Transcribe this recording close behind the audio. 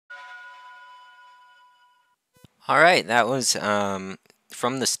Alright, that was From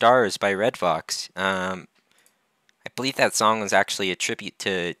the Stars by Red Fox. I believe that song was actually a tribute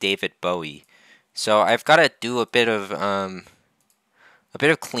to David Bowie. So I've got to do a bit of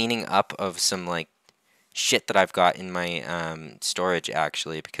cleaning up of some like shit that I've got in my storage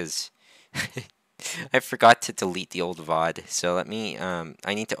actually because I forgot to delete the old VOD. So let me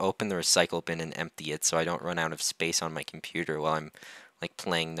I need to open the recycle bin and empty it so I don't run out of space on my computer while I'm like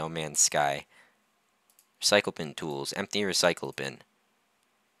playing No Man's Sky. Recycle bin tools, empty recycle bin.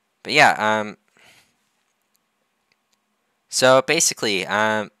 But yeah, so basically,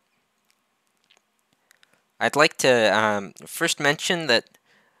 I'd like to first mention that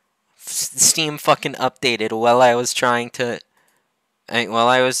Steam fucking updated while I was while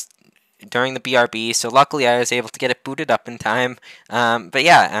I was during the BRB. So luckily, I was able to get it booted up in time. But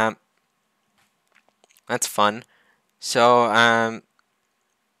yeah, that's fun. So and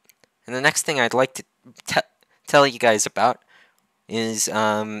the next thing I'd like to tell you guys about is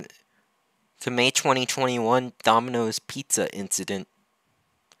the May 2021 Domino's Pizza incident.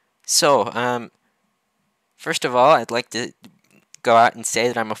 So first of all, I'd like to go out and say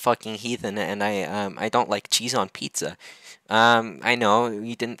that I'm a fucking heathen and I don't like cheese on pizza. I know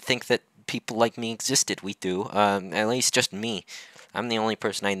you didn't think that people like me existed. We do. At least just me. I'm the only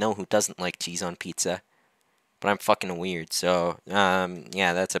person I know who doesn't like cheese on pizza. But I'm fucking weird. So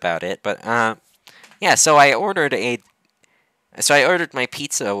yeah, that's about it. But yeah, so I ordered my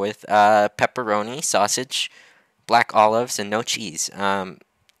pizza with pepperoni, sausage, black olives, and no cheese. And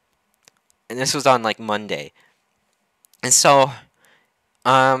this was on like Monday. And so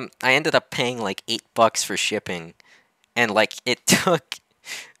I ended up paying like $8 for shipping, and like it took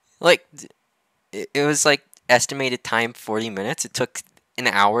like it was like estimated time 40 minutes. It took an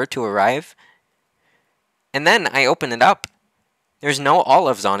hour to arrive, and then I open it up. There's no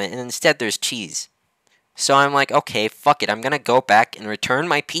olives on it, and instead there's cheese. So I'm like, okay, fuck it. I'm gonna go back and return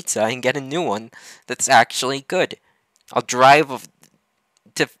my pizza and get a new one that's actually good. I'll drive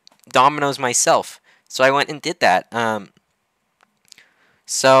to Domino's myself. So I went and did that.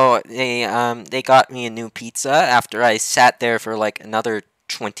 So they got me a new pizza after I sat there for like another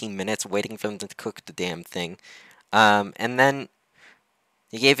 20 minutes waiting for them to cook the damn thing. And then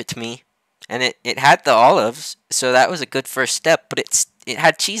they gave it to me, and it had the olives, so that was a good first step. But it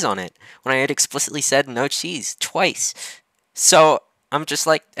had cheese on it when I had explicitly said no cheese twice. So I'm just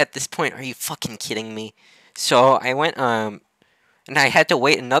like, at this point, are you fucking kidding me? So I went and I had to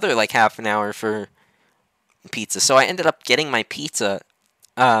wait another like half an hour for pizza. So I ended up getting my pizza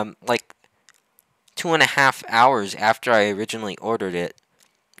like 2.5 hours after I originally ordered it.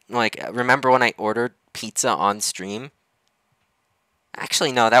 Like, remember when I ordered pizza on stream?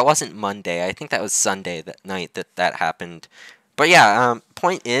 Actually, no, that wasn't Monday. I think that was Sunday that night that happened. But yeah,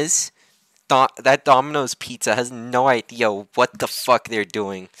 point is, that Domino's Pizza has no idea what the fuck they're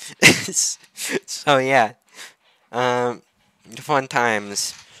doing. So yeah, fun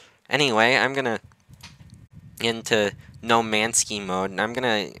times. Anyway, I'm gonna get into no Mansky mode, and I'm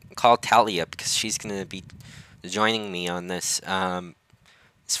gonna call Talia because she's gonna be joining me on this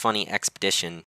this funny expedition.